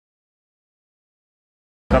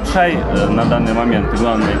Капшай на данный момент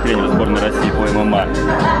главный тренер сборной России по ММА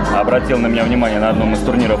обратил на меня внимание на одном из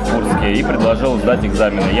турниров в Курске и предложил сдать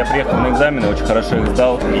экзамены. Я приехал на экзамены, очень хорошо их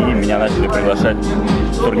сдал, и меня начали приглашать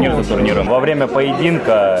турнир за турниром. Во время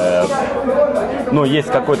поединка, ну, есть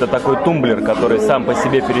какой-то такой тумблер, который сам по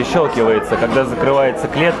себе перещелкивается. Когда закрывается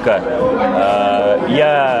клетка,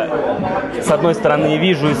 я с одной стороны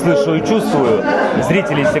вижу и слышу и чувствую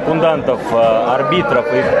зрителей, секундантов, арбитров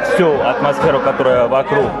и всю атмосферу, которая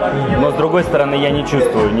вокруг. Но с другой стороны я не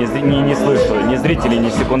чувствую, не слышу ни зрителей, ни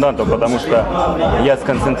секундантов, потому что я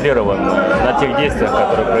сконцентрирован на тех действиях,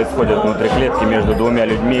 которые происходят внутри клетки между двумя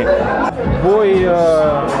людьми. Бой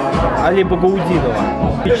Али Багаудинова.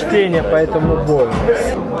 Впечатление по этому бою?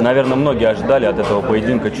 Наверное, многие ожидали от этого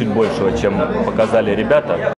поединка чуть большего, чем показали ребята.